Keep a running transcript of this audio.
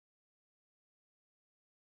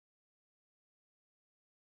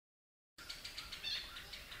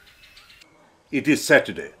It is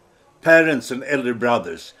Saturday. Parents and elder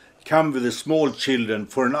brothers come with the small children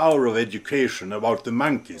for an hour of education about the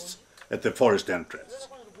monkeys at the forest entrance.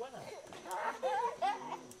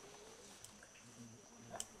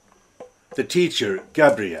 The teacher,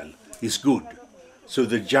 Gabriel, is good, so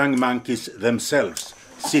the young monkeys themselves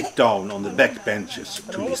sit down on the back benches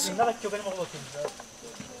to listen.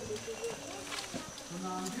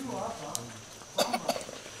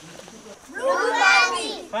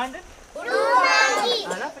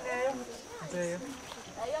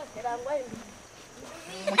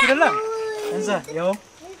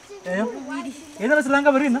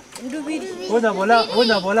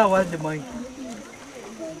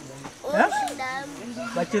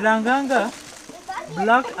 Bachilanganga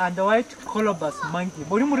black and white colobus monkey.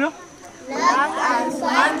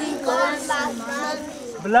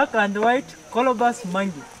 Black and white colobus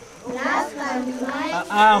monkey.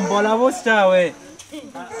 Mbola bosta we.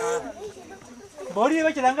 Bori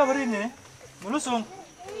bachilanga barine. Mulusung.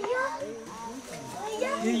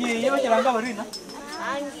 Ye bachilanga barina.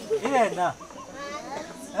 Na.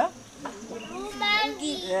 Huh?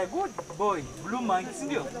 Yeah, good boy. Blue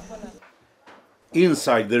monkey.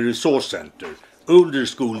 Inside the resource center, older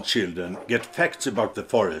school children get facts about the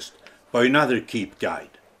forest by another keep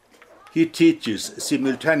guide. He teaches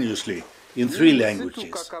simultaneously in 3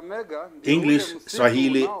 languages: English,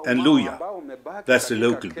 Swahili and Luya. That's the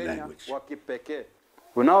local language.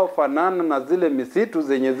 Unaofanana na zile misitu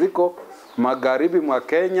zenye ziko magharibi mwa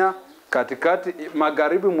Kenya, katikati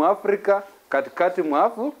magharibi mwa Afrika, katikati mwa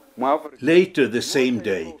Afrika. Later the same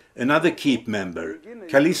day, another keep member,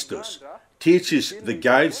 Callistus, teaches the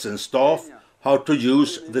guides and staff how to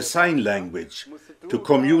use the sign language to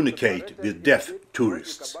communicate with deaf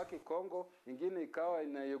tourists.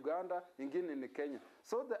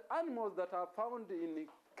 So the animals that are found in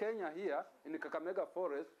Kenya here, in the Kakamega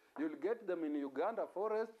Forest, you'll get them in Uganda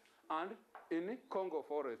Forest and in Congo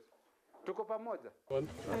Forest.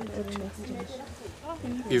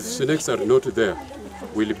 If snakes are not there,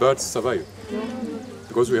 will birds survive?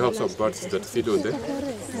 Because we have some birds that feed on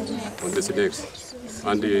the snakes.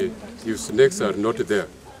 And if snakes are not there,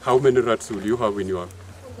 how many rats will you have in your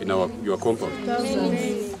compound?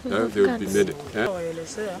 There will be many.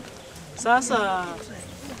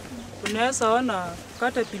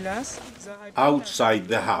 Outside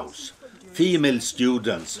the house, female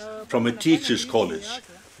students from a teacher's college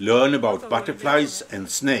learn about butterflies and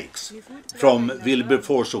snakes from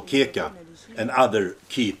Wilberforce Okeka and other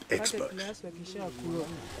keep experts.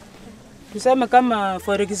 Tuseme kama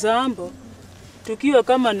for example, tukiwa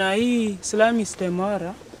kama na hii slimy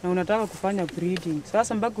stemora na unataka kufanya breeding.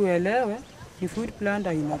 Sasa mpaka uelewe ni food plant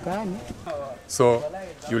aina gani. So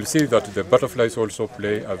you'll see that the butterflies also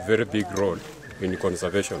play a very big role in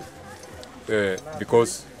conservation.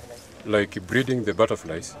 Because like breeding the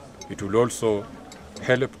butterflies, it will also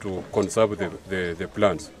help to conserve the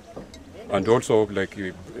plants. And also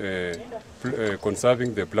like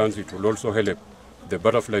conserving the plants, it will also help the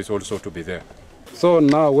butterflies also to be there. So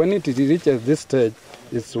now when it reaches this stage,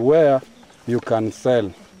 it's where you can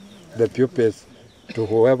sell the pupils to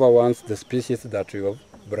whoever wants the species that you have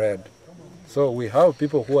bred. So we have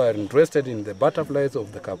people who are interested in the butterflies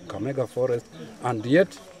of the Kakamega Forest, and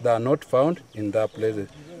yet they are not found in that places.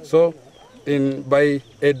 So by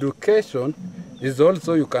education is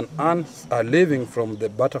also you can earn a living from the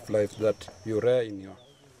butterflies that you rear in your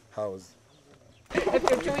house.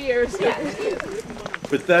 After 2 years.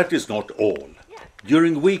 But that is not all.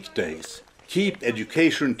 During weekdays, keep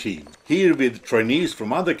education teams, here with trainees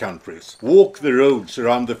from other countries, walk the roads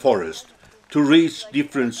around the forest to reach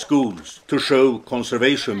different schools to show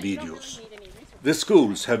conservation videos. The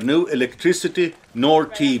schools have no electricity nor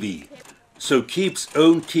TV, so Keep's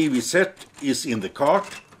own TV set is in the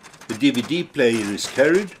cart, the DVD player is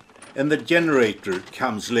carried, and the generator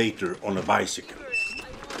comes later on a bicycle.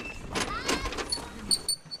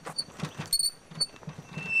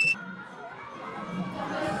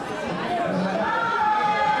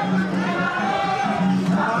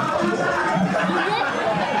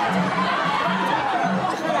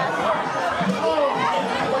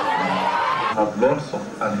 Lots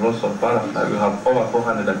and lots of butterflies. We have over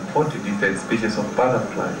 440 different species of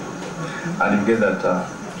butterfly. And you get that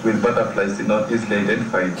with butterflies, you're not easily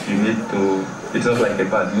identified. You need to, it's not like a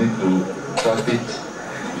bird, you need to trap it.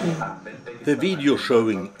 The video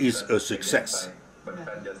showing is a success.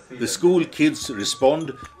 The school kids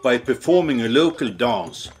respond by performing a local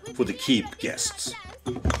dance for the keep guests.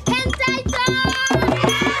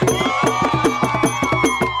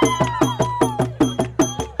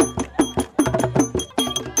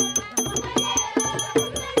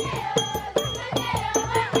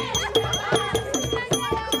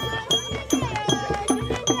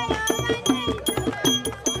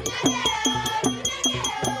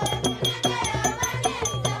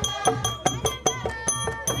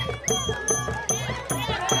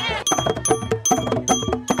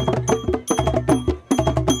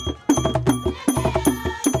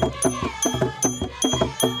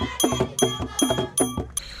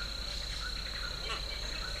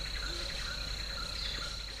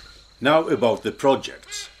 Now about the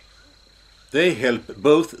projects. They help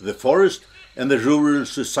both the forest and the rural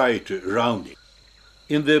society around it.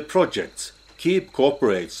 In the projects, KEEP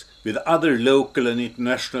cooperates with other local and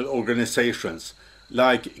international organizations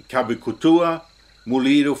like Kabikutua,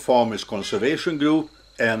 Muliro Farmers Conservation Group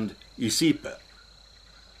and it.The.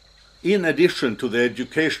 In addition to the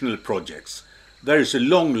educational projects, there is a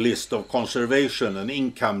long list of conservation and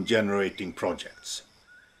income-generating projects.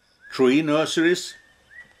 Tree nurseries,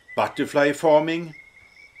 butterfly farming,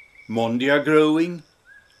 mondia growing,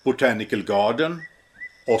 botanical garden,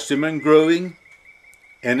 osimhen growing,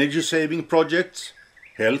 energy-saving projects,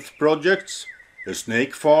 health projects, a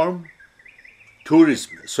snake farm,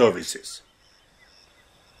 tourism services.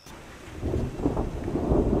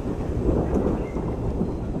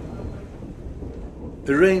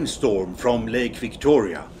 A rainstorm from Lake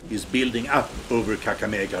Victoria is building up over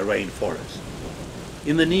Kakamega Rain Forest.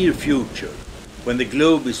 In the near future, when the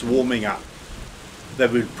globe is warming up, there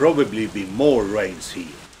will probably be more rains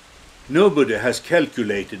here. Nobody has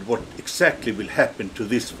calculated what exactly will happen to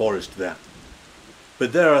this forest then.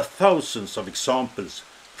 But there are thousands of examples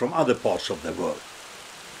from other parts of the world.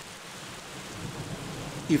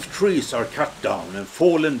 If trees are cut down and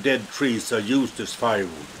fallen dead trees are used as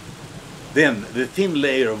firewood, then the thin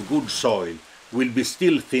layer of good soil will be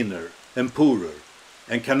still thinner and poorer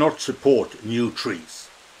and cannot support new trees.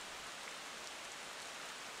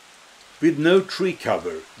 With no tree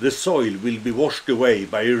cover, the soil will be washed away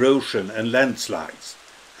by erosion and landslides,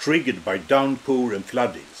 triggered by downpour and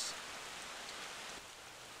floodings.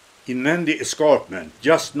 In Nandi Escarpment,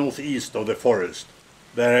 just northeast of the forest,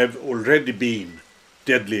 there have already been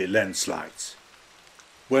deadly landslides.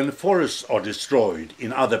 When forests are destroyed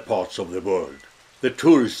in other parts of the world, the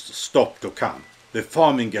tourists stop to come, the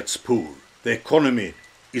farming gets poor, the economy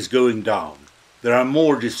is going down, there are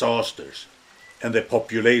more disasters, and the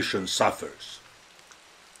population suffers.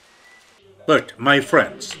 But, my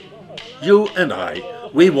friends, you and I,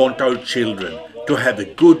 we want our children to have a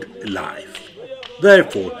good life.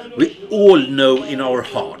 Therefore, we all know in our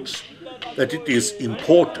hearts that it is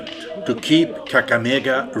important to keep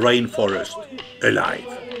Kakamega Rain Forest alive.